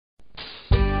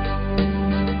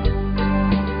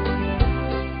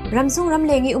รำซุ่งรำเ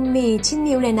ลงมีชิน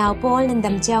มิวเลนาวปอลนันด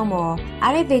ำเจ้าหมอ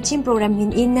RFA ชินโปรแกรมหิ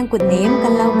นอินนังกุดเนมกั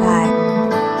นเล่าไก่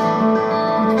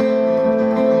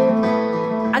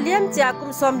อาเลียมจากกุ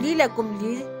มสอมลีและกุม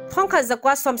ลีท้องขันจัก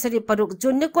ว่าสอมสริปรุกจุ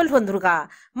นนิกลหุนรุกา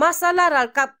มาซาลารัล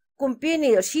กับกุมปี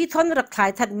นี่ชีทอนรักทาย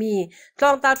ทัดมีกลอ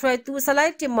งตาทรายตูสไล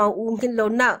ด์ที่มองอูหินโล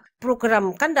นักโปรแกรม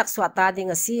กันดักสวัสดดิง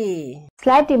สีสไ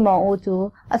ลด์ที่มองอูจู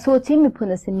อสูชิมิพุ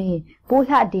นสมีปู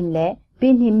หาดินและปี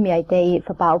นหิมมีไอเตย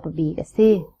ฟ้าอุปบีกสิ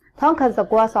ท้องขันจั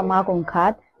กว่าสมากุงคั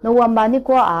ดนวมบานิก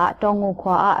ว่าอาตองงูขว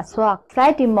าอาสวักสไล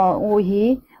ด์ที่มองอูฮี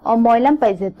อมอยลำไป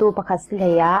เจตูประคัสเล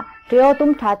ยะเรียวตุ้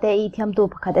มท้าเตยเทียมตู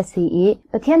ประคัดสี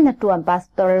ประเทศนักตวนปาส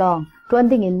ตอร์ลองตวน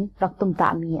ดิ่งรักตุ้มตา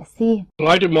มีสิไ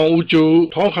ล่ที่มองอูจู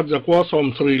ท้องขัดจากว่าสม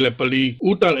สรีเลปลี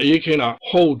อุตันเอเกนะโฮ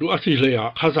ดูอาศิเลยะ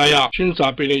ข้าสายะชินซา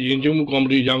เป็นยินจมูกคอม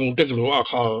รียังเทคโลอา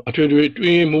คาอัธยด้วยตัว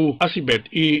มูอาศิเบต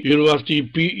ยูนิเวอร์ซิตี้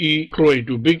PEครอย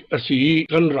ดูบิ๊กอาศิ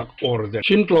กันรักออร์เด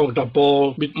ชินกลองตะปอ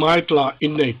บิดไมค์ลาอิ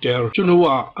นเนเตอร์ชุนหัว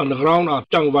อันกราวน์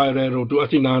จังไวเรโรดูอา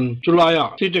ศินันจุลายะ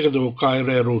ที่เทคโลกายเร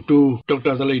โรดูด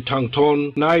รสลีทางทอน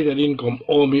นายเดลินคอมโ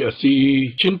อมีอาศิ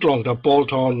ชินกลองตะปอ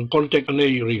ทอนคอนแทคอันเน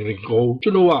ริงโกชุ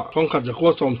นหัวท้องขัดจากว่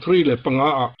าสมทรีเลยปังอ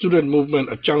า student movement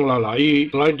จังลาลาย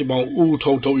ไล่ที่มองอูท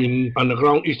าวอินอันกร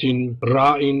าวอิสินรา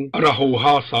อินอาราโฮฮ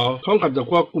าซาท้องขัดจา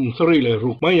กว่ากลุ่มทรีเลย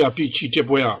รุกไม่ยาพิชิตเจ็บ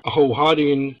วยอาโฮฮา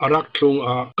ดินอารักทงอ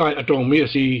ากายอตองมี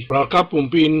สีรากับปุ่ม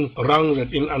ปินรังเรด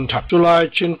อินอันทัดจุลาย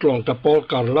เช่นกลองตะปอ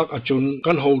การลักอจุน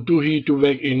กันโฮดูฮีดูเว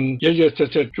กอินเยเส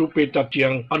จูเปตัดเจีย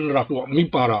งอันรักว่ามี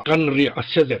ปาระกันเรียอ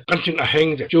เสด็จกันชินอเฮง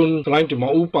เจจุนไล่ที่มอง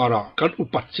อูปาระกันอุ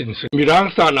ปัตสินสิมีร่าง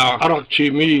สานาอารักชี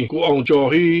มีกูองโจ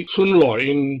ฮีสุนลอย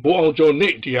อินบัวองโจเน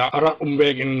ติอารักเบ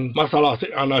กินมาซาลาเซ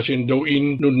อานาชินโดอิน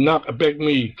นุนนักเบก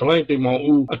มีไล่ที่มอง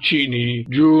อูอชีนี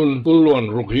จูนกุลวน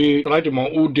รุกีไล่ที่มอง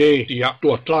อูเดติอาตั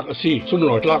วทลักอซีสุน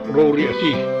ลอยทลักโรรีอ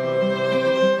ซี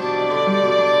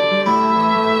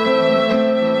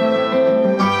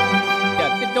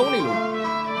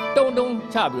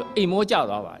ชาบิอิโมจ่า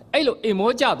ตัวไปไอ้ลูอิโม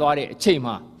จ่าตัวเนี่ยเชื่อม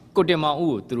ากูเดมาอู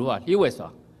ตัวว่าที่เวส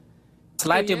ส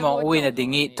ไลด์ที่มองอุ้ยนะดิ่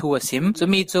งทัวซิมจะ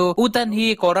มีจูอุตันฮี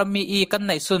กอรามีอีกันใ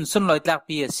นสุนลอยตลัก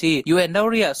พีเอซียูเอ็นดาว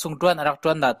เรียส่งตรวนรักตร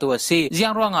วนดาตัวซีเจีย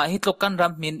งรังอาฮิตลกันร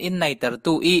ำมินอินในแต่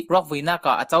ตัวอีรักวินาก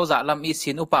าเจ้าจ่าลำอี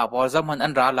สินอุปาบอลจำมันอั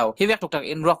นราเหล่าฮิเวกตุกตัก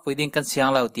อินรักวิดิงกันเสียง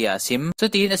เหล่าเตียซิมสุด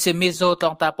ที่นสิมิโซตอ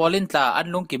งตาปอลินตาอัน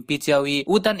ลุงกิมปีเจวี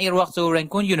อุตันอีรักจูเรน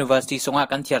คุนยูนิเวอร์ซิตี้ส่งอา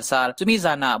กันเทียร์ซาลจะมีจ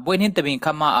านาบวยหินตะบิงข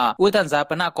มาอาอุตันจา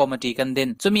ปนาคอมมิตี้กันดิน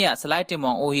จะมีสไลด์ที่ม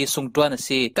องอุ้ยส่งตรวน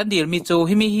ซีกันดีลมีจู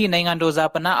ฮิมิฮีในงานโดจา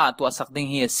ปนาอาตัวสักดิ่ง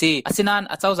ฮีซีสินัน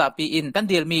อาเจ้าจ่าปีอินกันเ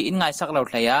ดียร์มีอินไงสักเหล่า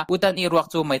เทียอุตันอีรัก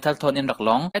จูไม่ทัลทนอินรักหล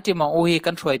งไอที่มองอูฮี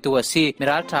กันช่วยตัวซีมิ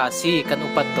ราชาซีกันอุ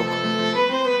ปัตตุก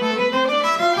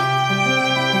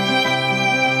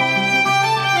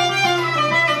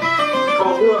考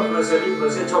过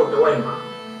20%超多嘛，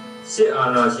西安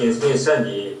那现在山地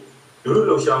路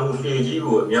路项目累计过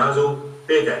苗族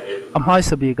อำไย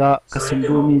สบีกะกสิน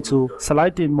ดูมีจูสไล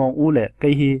ด์ตินมองอูเล่เก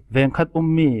ฮีเวงคัด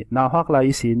มีนาฮักลาย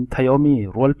สินทยอมี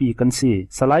รัวปีกันซี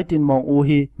สไลด์ตินมองอู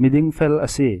ฮีมิดิงเฟลอ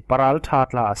ซีปารัลทาต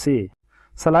ลาซี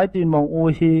สไลด์ตินมองอู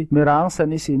ฮีมีร่างสัน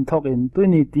นิสินทอกอินตุ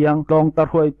นีเตียงลองตะ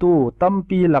รวยตู้ตั้ม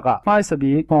ปีละกะไม่ส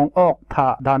บีมองออกท่า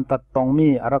ดันตัดตองมี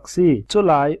อารักซีจุ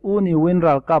ลายอูนิวิน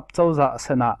รัลกับเจ้าจ่าส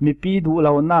นะมีปีดูเห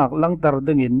ล่านักลังตร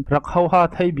ดึงอินรักเขาหา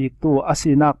ไทยบิกตู้อา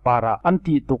ศินักปาระอัน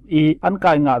ติตุกอีอันก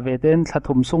ายงาเวเดนทั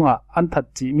ทุมสุงะอันทัด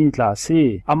จีมีลาซี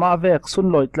อามาเวกสุน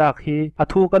ลอยตลากฮีอ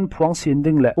ทูกันพวงสิน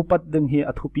ดึงและอุปัดดึงฮี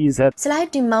อทูปีเซตสไลด์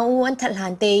ติมองอูอันทัดหา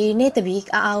นเตยเนตบิก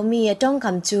อามีจ้องค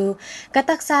ำจูกะ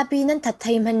ตักซาปีนั้นทัดไท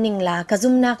ยมันนิ่งลากะซุ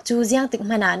มนักจูเจียงติก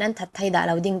มนานั้นทัดไทยดาเ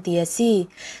ราดิ่งเตียซี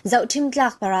เจ้าทิมตลั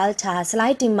กปารัลชาสไล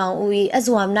ด์ติมองอูอจ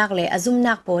วมนักเลยอจุม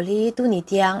นักโพลีตูนิเ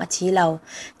ตียงอชีเหล่า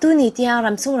ตูนิเตียงร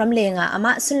ำซุ่งรำเลงอาม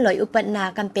าสุนลอยอุปัดนา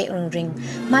กันเปริงริง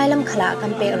ไม่ลำขละกั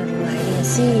นเปริงไหลริง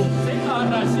ซี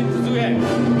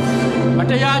มั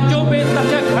ตยาจูเป็นตะ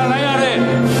เจขลายอะไร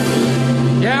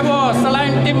แย่บ่สไล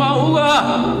ด์ติมาอูกะ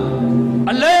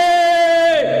อัลเล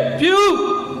ฟิว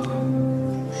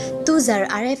ตูซาร์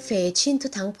RFA ชินทุ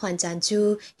ทั้งพวนจันจู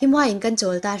หิมว่าอินกันโจ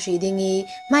ลตารีดิงี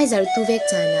ไม่ซาร์ตูเวก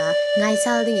จานะไงซ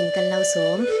าลดิงอินกันเล่าส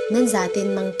มนั่นซาติน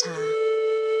มังทา